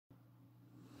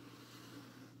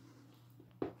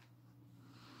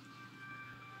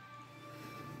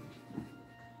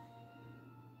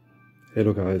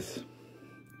Hello guys,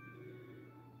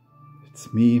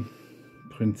 it's me,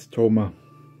 Prince Toma.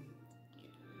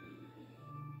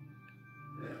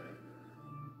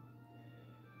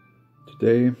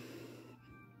 Today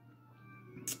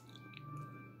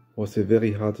was a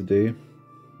very hard day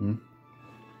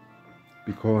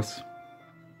because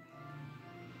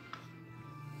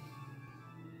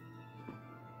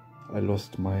I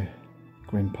lost my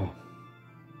grandpa.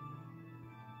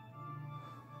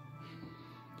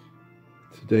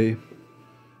 Today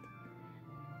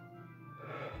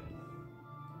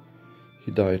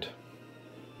he died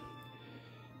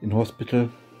in hospital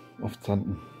of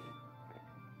Xanten.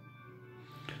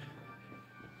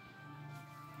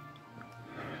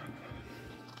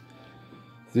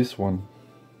 This one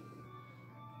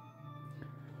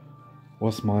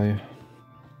was my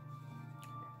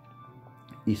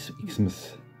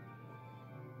Xmas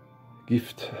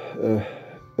gift,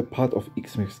 a part of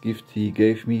Xmas gift he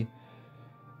gave me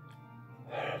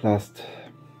last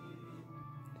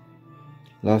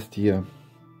year,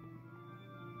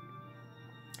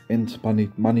 and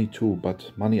money too,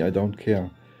 but money I don't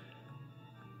care.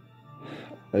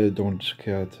 I don't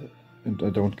care, and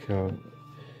I don't care.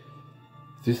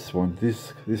 This one,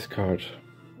 this card,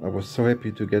 I was so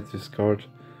happy to get this card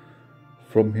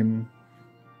from him,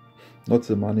 not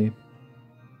the money.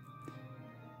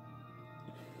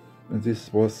 And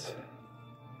this was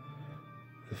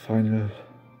the final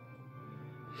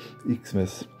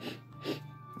Xmas.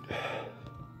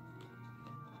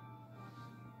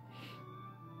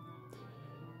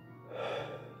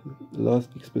 Last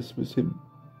Xmas with him.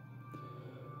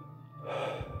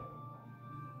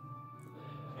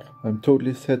 I'm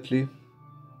totally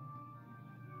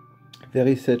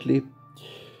very sadly,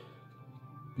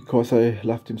 because I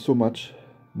loved him so much,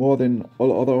 more than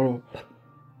all other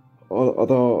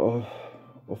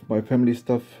of my family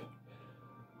stuff.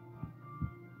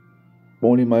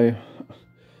 Only my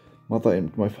mother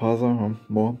and my father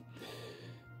more,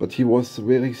 but he was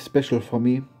very special for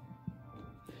me,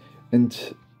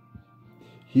 and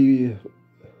he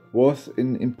was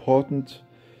an important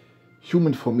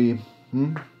human for me.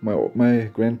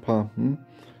 My grandpa.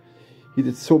 He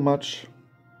did so much.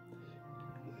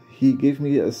 He gave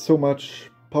me so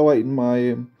much power in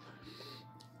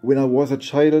when I was a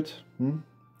child.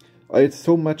 I had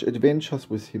so much adventures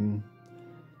with him.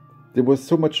 There was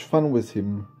so much fun with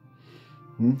him,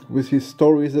 with his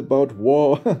stories about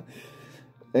war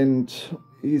and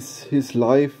his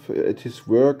life at his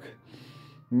work.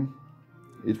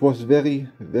 It was very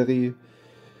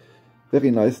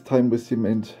nice time with him,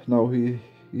 and now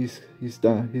he's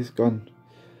done. He's gone.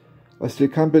 I still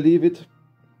can't believe it,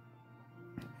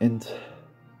 and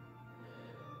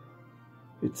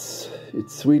it's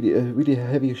really a really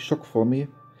heavy shock for me,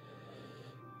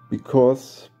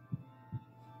 because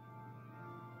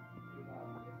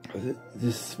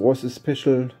this was a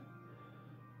special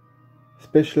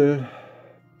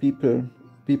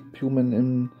human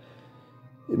in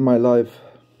my life.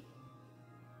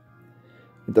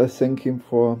 And I thank him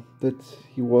for that.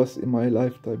 He was in my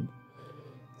lifetime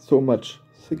so much.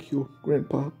 Thank you,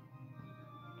 Grandpa.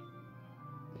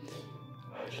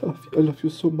 I love you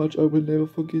so much. I will never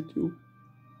forget you.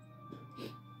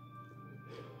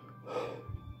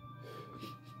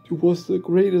 You was the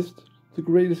greatest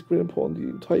grandpa on the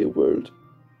entire world.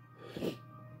 You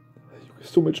have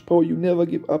so much power. You never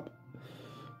give up.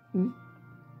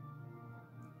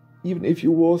 Even if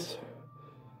you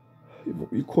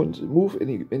couldn't move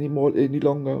any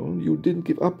longer, you didn't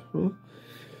give up.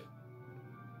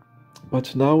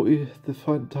 But now the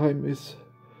fun time is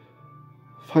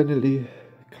finally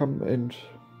come, and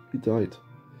he died.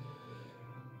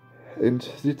 And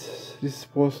this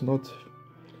was not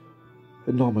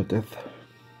a normal death.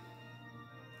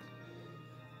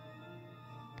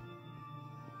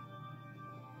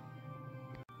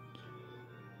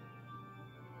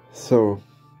 So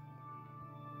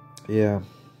yeah,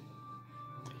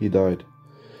 he died,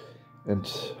 and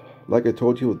like I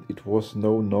told you, it was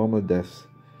no normal death.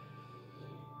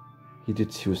 He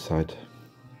did suicide.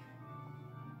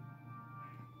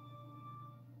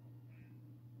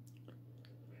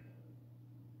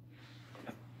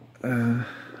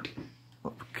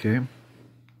 Okay.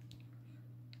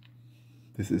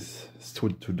 This is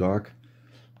too dark.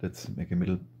 Let's make a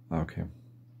middle. Okay.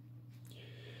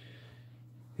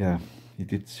 Yeah, he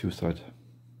did suicide.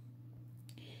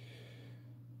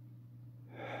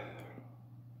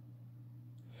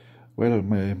 Well,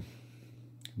 my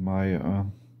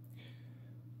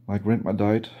grandma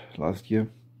died last year,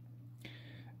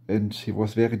 and he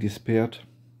was very despaired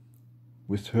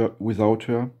without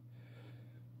her.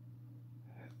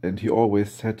 and he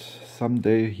always said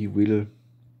someday he will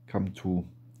come to.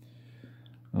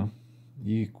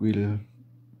 He will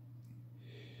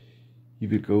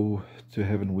go to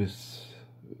heaven with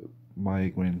my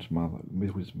grandmother,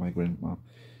 with my grandma,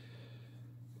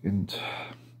 and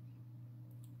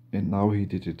now he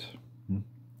did it.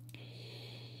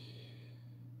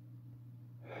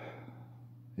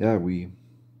 Yeah, we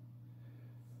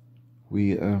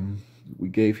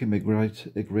gave him a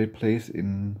great place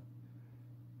in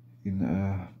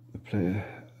a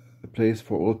place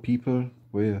for all people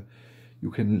where you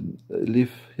can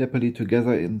live happily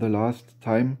together in the last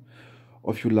time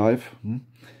of your life.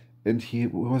 And he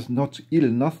was not ill,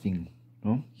 nothing.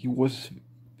 He was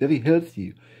very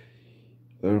healthy.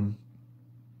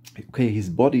 Okay, his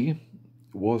body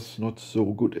was not so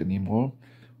good anymore.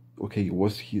 Okay,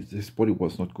 his body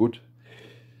was not good,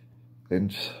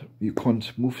 and he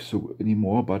can't move so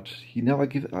anymore. But he never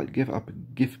gave up.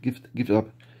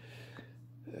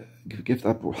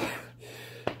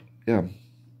 Yeah,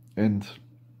 and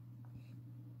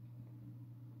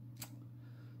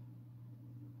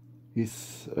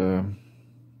his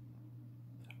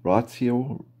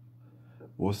ratio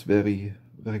was very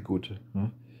good.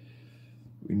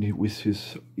 With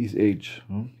his age,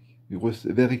 he was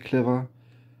a very clever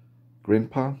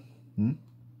grandpa,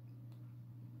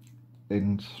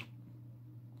 and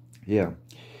yeah,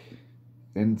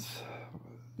 and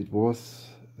it was,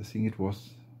 I think it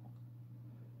was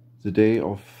the day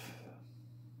of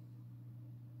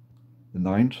the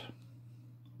 9th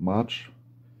March,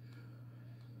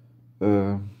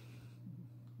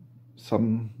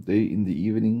 some day in the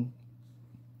evening,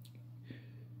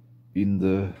 in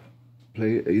the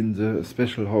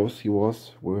special house he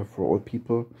was, where for all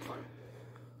people.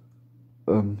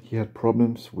 He had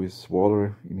problems with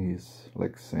water in his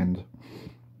legs, and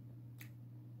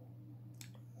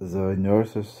the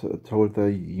nurses told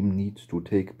him need to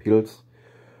take pills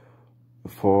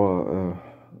for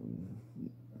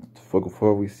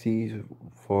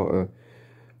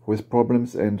his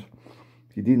problems, and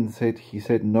he didn't say. He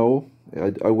said no.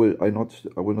 I will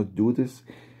not do this,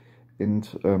 and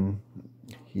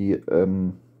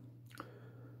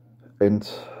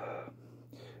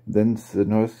then the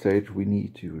nurse said we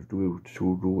need to do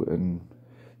a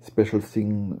special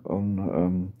thing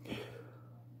on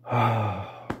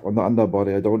the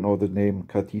underbody. I don't know the name,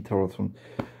 catheter or something.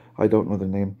 I don't know the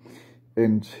name.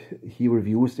 And he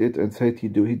refused it and said he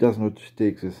does not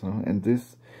take this. And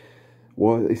this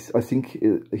was, I think,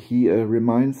 he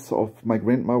reminds of my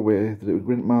grandma, where the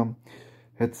grandma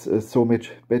had so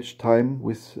much bad time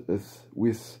with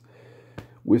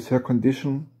her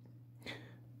condition.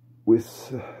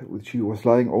 She was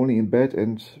lying only in bed,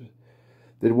 and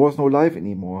there was no life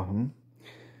anymore.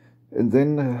 And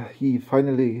then he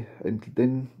finally, and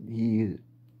then he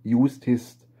used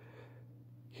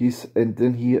and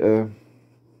then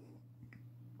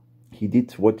he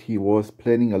did what he was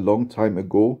planning a long time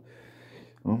ago.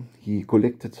 He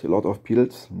collected a lot of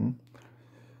pills.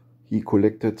 He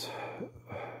collected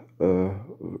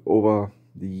over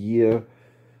the year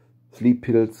sleep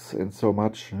pills and so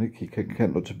much. He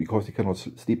cannot, because he cannot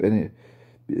sleep any,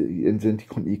 and then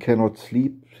he cannot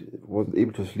sleep, wasn't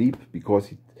able to sleep because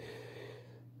he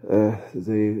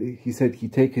said he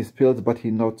take his pills, but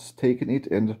he not taken it,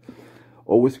 and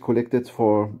always collected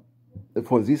for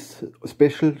this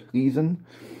special reason.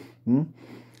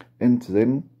 And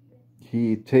then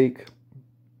he take,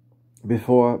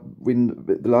 before, when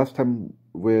the last time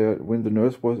when the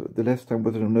nurse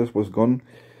was gone,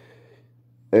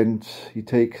 and he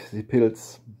take the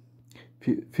pills,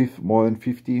 more than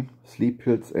 50 sleep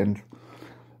pills, and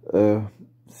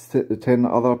 10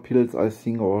 other pills, I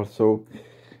think, or so.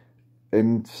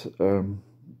 And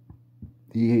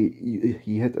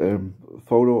he had a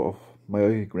photo of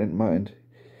my grandma and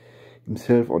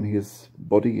himself on his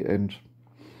body, and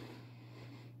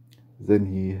then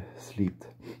he slept.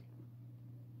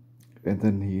 And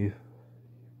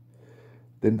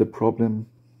then the problem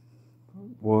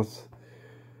was,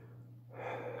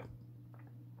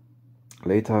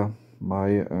 later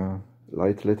the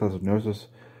nurses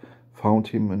found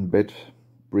him in bed,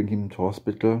 bring him to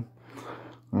hospital,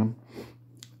 and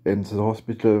the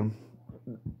hospital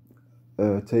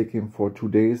take him for 2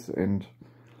 days, and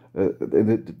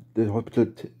the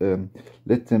hospital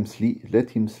let him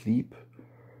sleep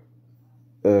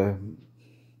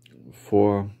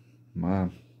for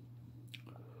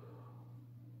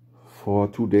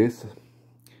 2 days,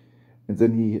 and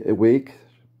then he awake,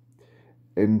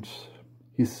 and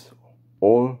his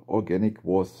all organic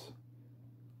was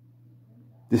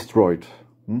destroyed.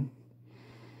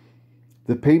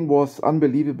 The pain was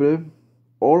unbelievable.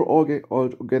 All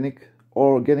organic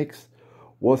organics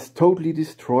was totally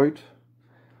destroyed.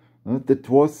 That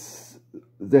was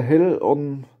the hell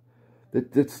on.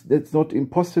 That's not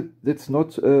impossible. That's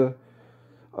not.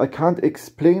 I can't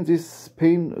explain this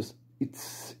pain.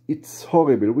 It's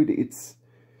horrible. Really, it's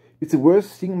the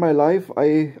worst thing in my life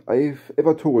I've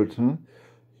ever told.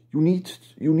 You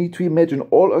need to imagine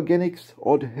all organics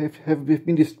have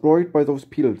been destroyed by those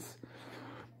pills.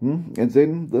 And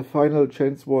then the final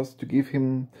chance was to give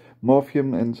him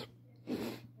morphine and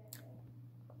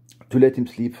to let him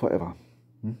sleep forever.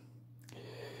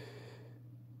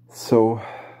 So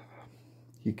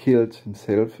he killed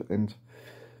himself, and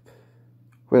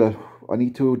well, I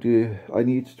need to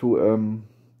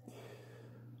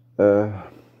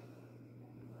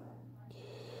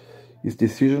his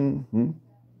decision,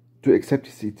 to accept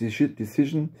his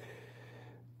decision.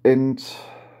 And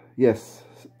yes,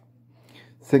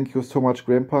 thank you so much,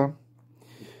 Grandpa,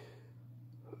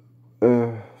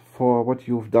 for what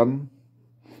you've done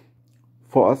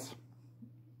for us,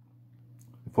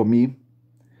 for me, in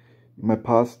my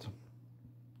past.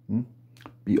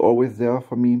 Be always there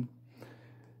for me.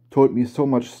 Told me so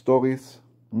much stories.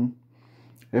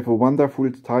 Have a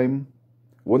wonderful time,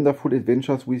 wonderful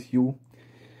adventures with you.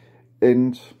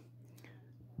 And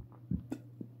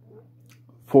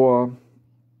for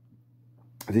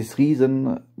this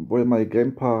reason, when my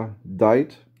grandpa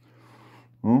died,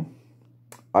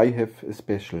 I have a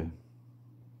special.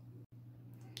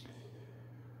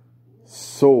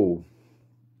 So,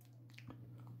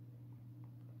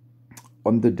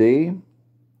 on the day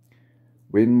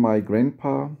when my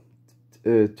grandpa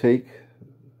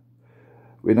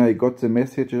when I got the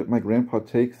message that my grandpa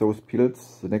takes those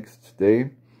pills the next day,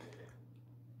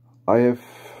 I have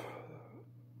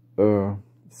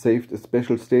saved a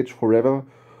special stage forever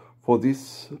for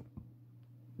this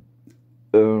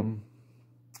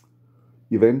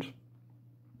event.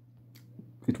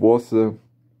 It was the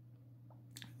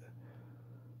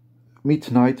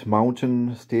Midnight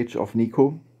Mountain stage of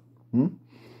Nico.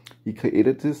 He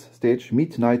created this stage,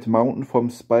 Midnight Mountain from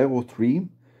Spyro 3.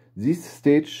 This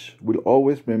stage will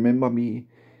always remember me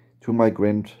to my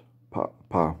grandpa,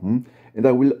 and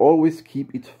I will always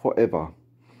keep it forever.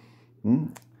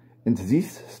 And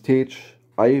this stage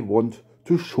I want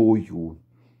to show you.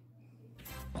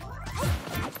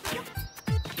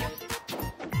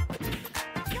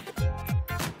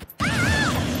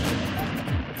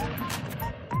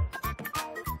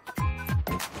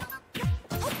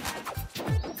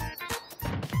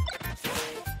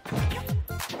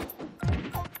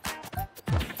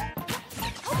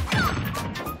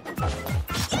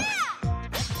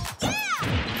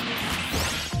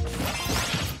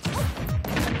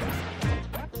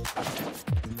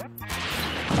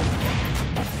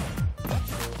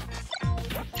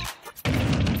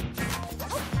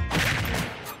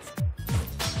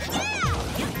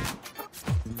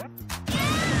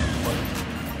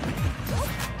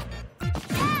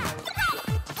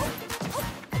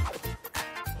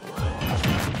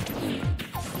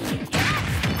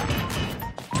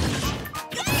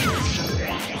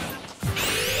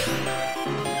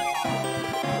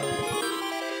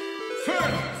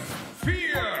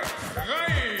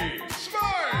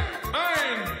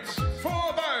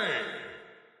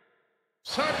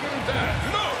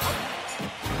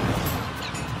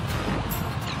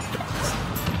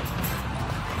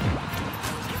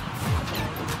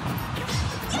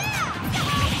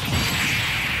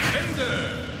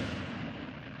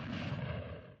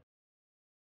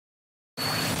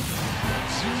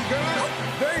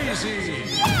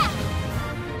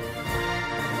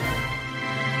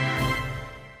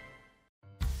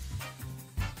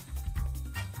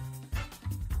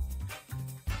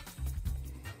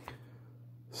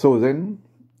 So then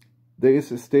there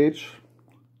is a stage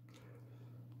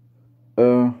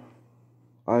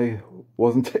I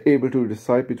wasn't able to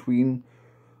decide between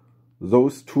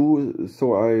those two,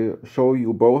 so I show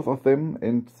you both of them,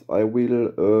 and I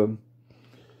will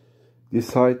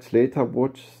decide later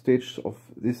what stage of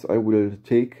this I will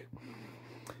take.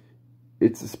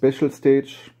 It's a special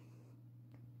stage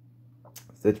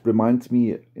that reminds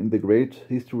me in the great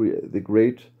history, the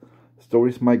great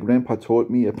stories my grandpa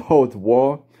told me about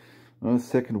war,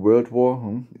 Second World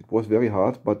War. It was very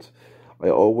hard, but I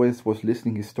always was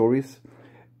listening his stories,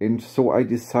 and so I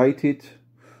decided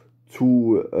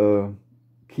to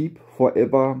keep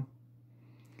forever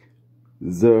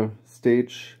the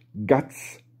stage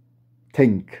Guts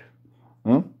Tank.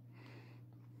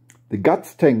 The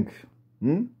Guts Tank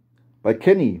by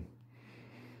Kenny.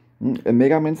 A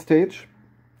Mega Man stage.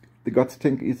 The Guts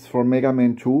Tank is from Mega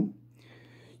Man 2.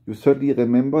 You certainly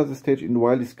remember the stage in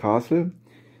Wily's Castle.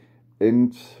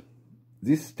 And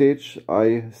this stage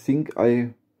I think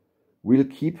I will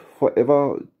keep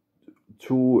forever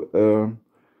to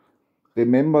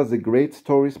remember the great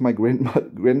stories my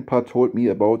grandpa told me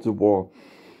about the war.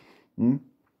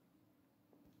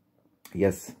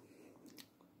 Yes.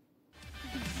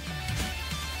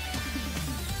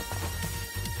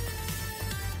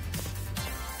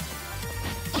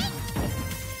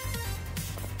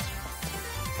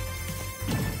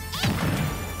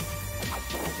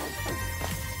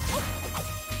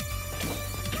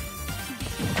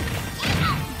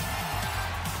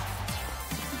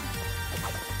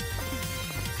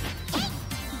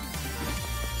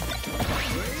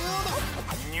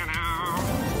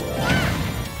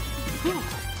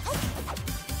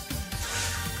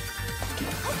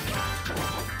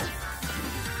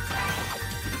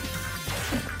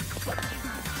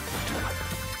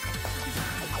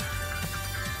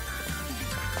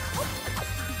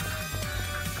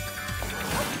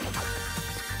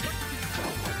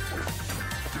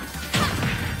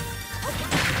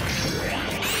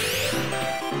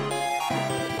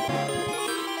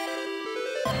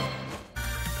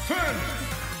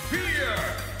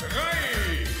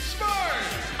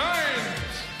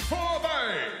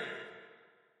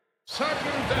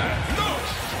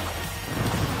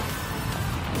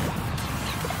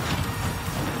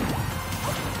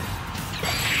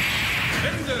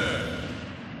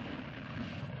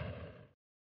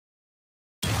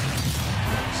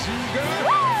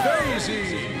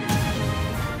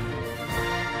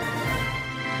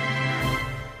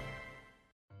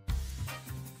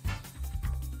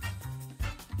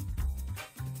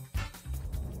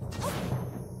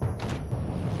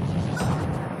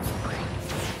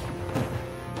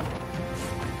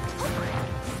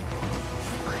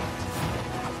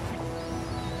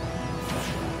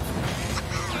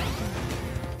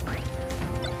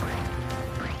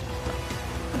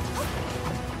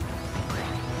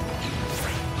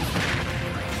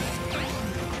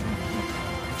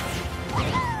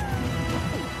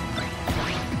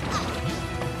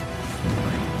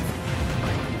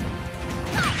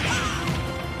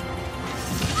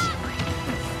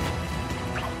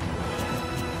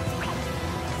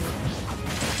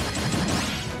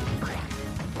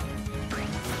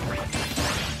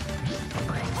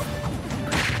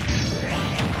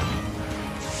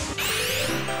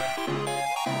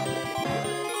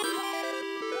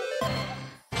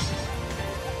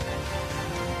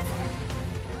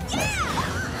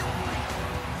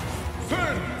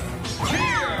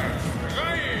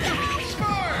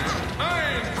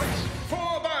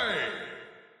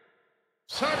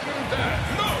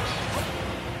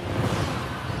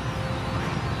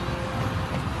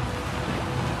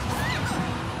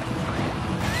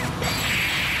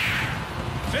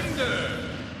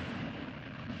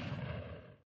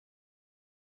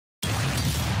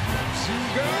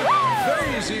 Sieger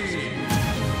Daisy.